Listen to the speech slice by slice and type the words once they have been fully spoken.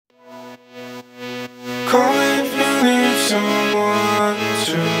Call if you need someone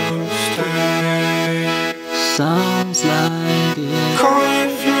to stay. Sounds like it. Call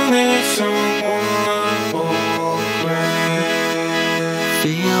if you need someone for play.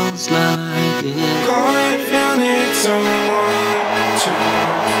 Feels like it. Call if you need someone to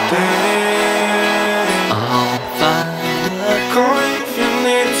stay. I'll find it. Call if you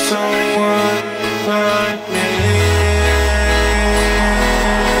need someone like me.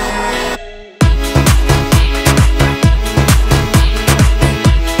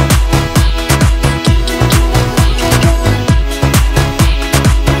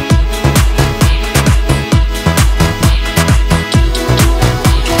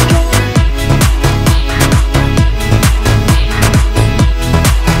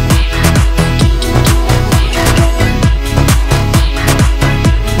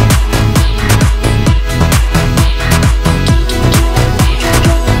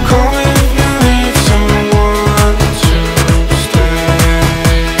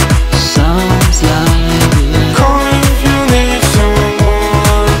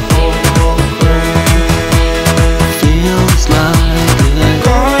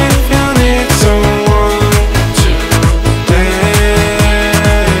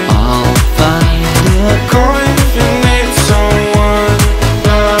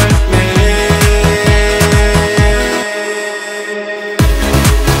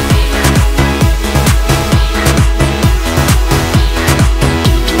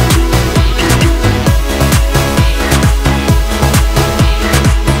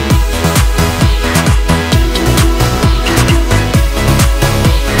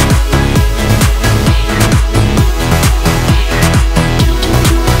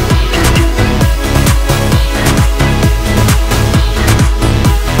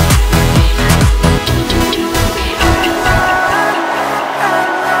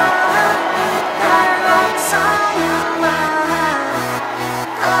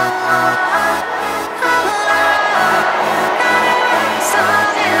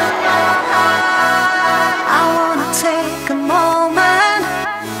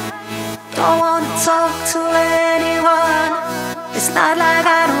 Don't wanna talk to anyone. It's not like